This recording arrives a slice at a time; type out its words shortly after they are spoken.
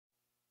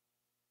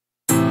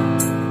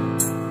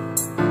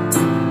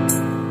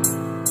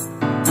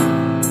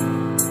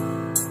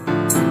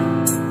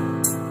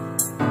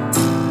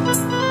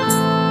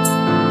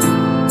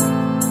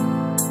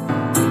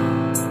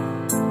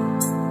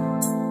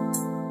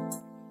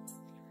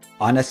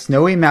On a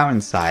snowy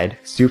mountainside,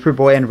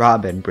 Superboy and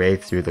Robin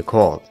brave through the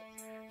cold.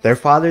 Their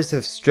fathers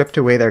have stripped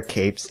away their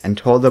capes and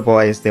told the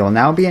boys they will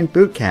now be in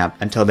boot camp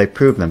until they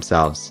prove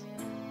themselves.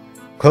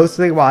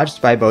 Closely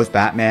watched by both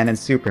Batman and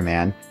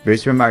Superman,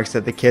 Bruce remarks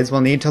that the kids will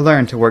need to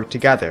learn to work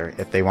together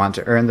if they want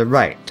to earn the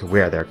right to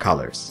wear their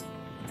colors.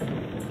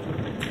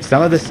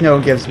 Some of the snow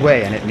gives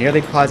way and it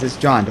nearly causes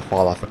John to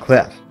fall off a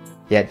cliff,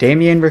 yet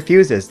Damian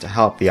refuses to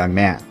help the young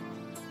man.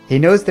 He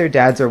knows their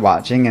dads are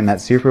watching and that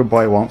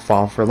Superboy won't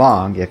fall for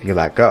long if you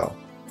let go.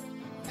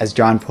 As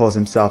John pulls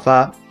himself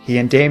up, he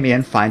and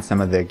Damian find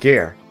some of their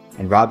gear,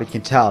 and Robin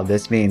can tell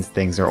this means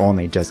things are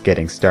only just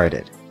getting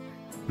started.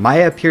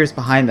 Maya appears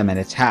behind them and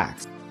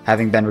attacks,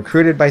 having been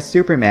recruited by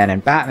Superman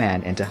and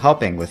Batman into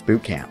helping with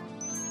boot camp.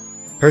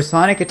 Her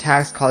sonic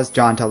attacks cause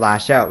John to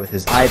lash out with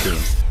his eye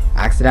beams,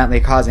 accidentally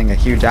causing a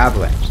huge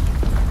avalanche.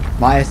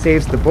 Maya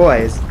saves the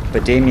boys,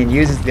 but Damian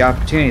uses the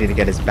opportunity to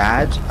get his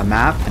badge, a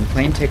map, and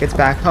plane tickets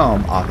back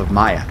home off of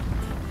Maya.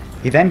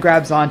 He then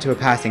grabs onto a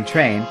passing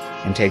train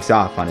and takes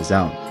off on his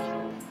own.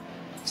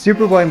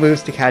 Superboy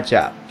moves to catch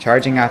up,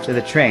 charging after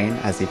the train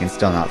as he can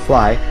still not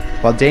fly,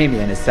 while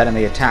Damian is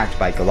suddenly attacked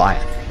by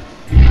Goliath.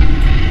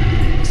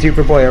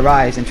 Superboy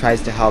arrives and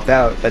tries to help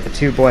out, but the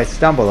two boys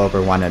stumble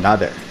over one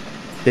another.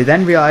 They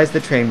then realize the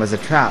train was a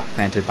trap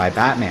planted by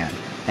Batman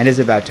and is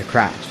about to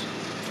crash.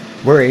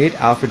 Worried,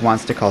 Alfred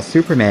wants to call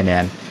Superman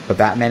in, but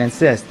Batman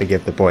insists they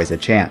give the boys a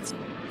chance.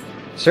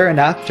 Sure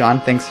enough,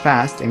 John thinks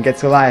fast and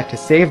gets Goliath to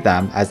save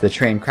them as the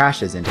train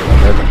crashes into the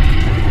river.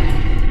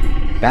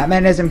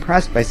 Batman is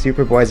impressed by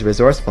Superboy's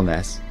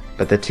resourcefulness,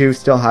 but the two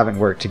still haven't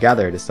worked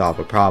together to solve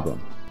a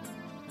problem.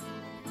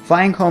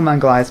 Flying home on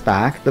Goliath's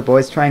back, the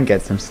boys try and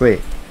get some sleep.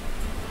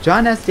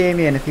 John asks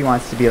Damian if he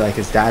wants to be like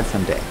his dad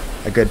someday,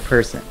 a good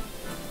person.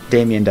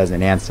 Damian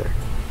doesn't answer.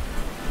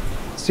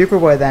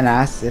 Superboy then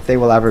asks if they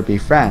will ever be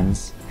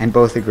friends, and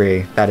both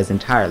agree that is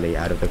entirely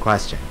out of the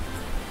question.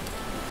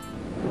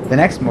 The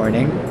next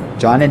morning,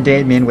 John and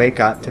Damian wake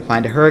up to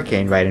find a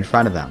hurricane right in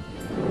front of them.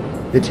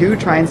 The two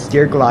try and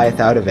steer Goliath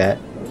out of it,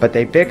 but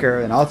they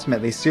bicker and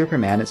ultimately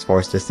Superman is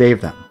forced to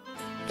save them.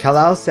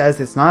 Kal-El says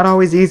it's not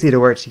always easy to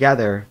work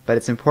together, but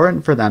it's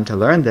important for them to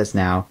learn this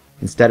now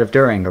instead of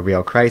during a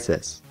real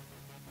crisis.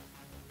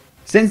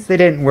 Since they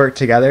didn't work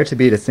together to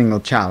beat a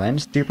single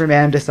challenge,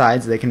 Superman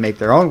decides they can make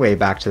their own way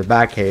back to the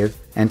Batcave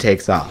and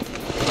takes off.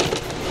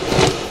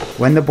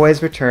 When the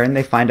boys return,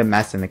 they find a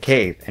mess in the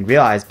cave and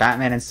realize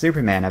Batman and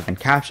Superman have been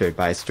captured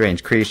by a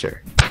strange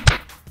creature.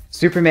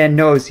 Superman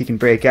knows he can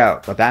break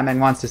out, but Batman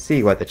wants to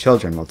see what the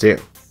children will do.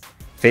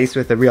 Faced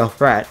with a real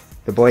threat,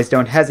 the boys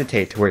don't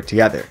hesitate to work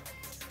together.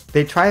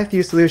 They try a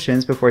few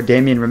solutions before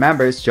Damian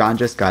remembers John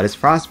just got his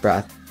frost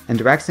breath and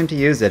directs him to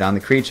use it on the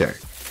creature.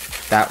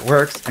 That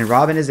works, and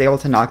Robin is able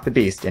to knock the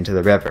beast into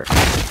the river.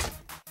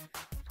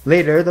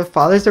 Later, the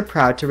fathers are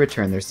proud to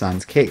return their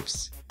sons'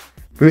 capes.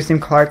 Bruce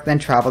and Clark then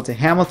travel to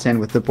Hamilton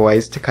with the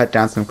boys to cut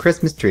down some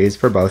Christmas trees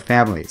for both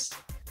families.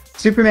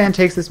 Superman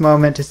takes this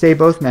moment to say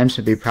both men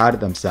should be proud of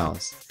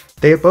themselves.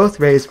 They have both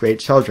raised great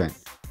children.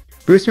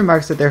 Bruce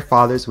remarks that their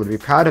fathers would be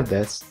proud of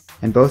this,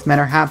 and both men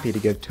are happy to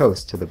give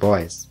toast to the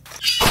boys.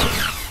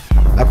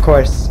 Of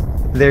course,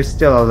 there's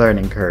still a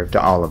learning curve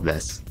to all of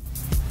this.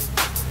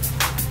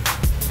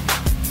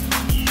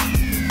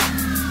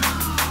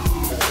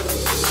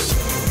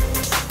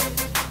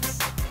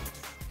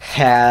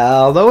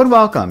 Hello and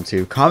welcome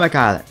to Comic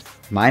Island.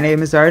 My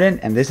name is Arden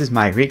and this is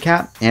my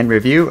recap and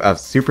review of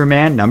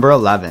Superman number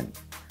 11.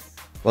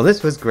 Well,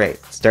 this was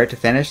great. Start to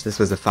finish, this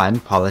was a fun,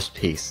 polished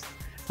piece.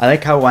 I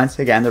like how once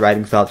again the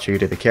writing felt true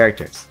to the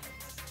characters.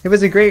 It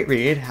was a great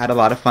read, had a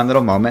lot of fun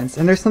little moments,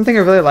 and there's something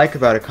I really like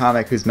about a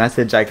comic whose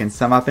message I can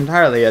sum up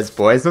entirely as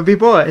boys will be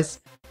boys.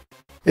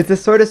 It's the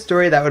sort of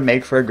story that would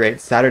make for a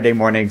great Saturday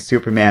morning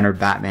Superman or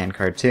Batman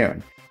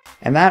cartoon.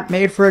 And that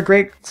made for a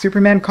great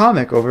Superman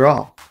comic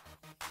overall.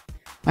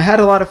 I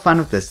had a lot of fun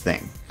with this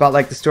thing, felt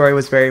like the story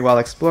was very well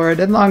explored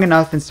and long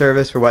enough in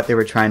service for what they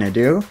were trying to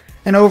do,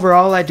 and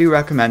overall I do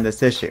recommend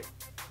this issue.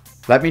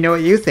 Let me know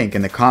what you think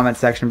in the comment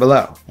section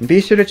below, and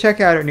be sure to check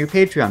out our new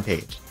Patreon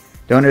page.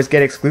 Donors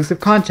get exclusive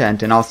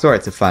content and all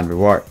sorts of fun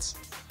rewards.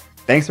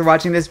 Thanks for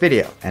watching this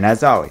video, and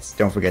as always,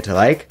 don't forget to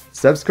like,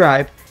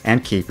 subscribe,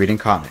 and keep reading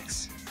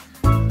comics.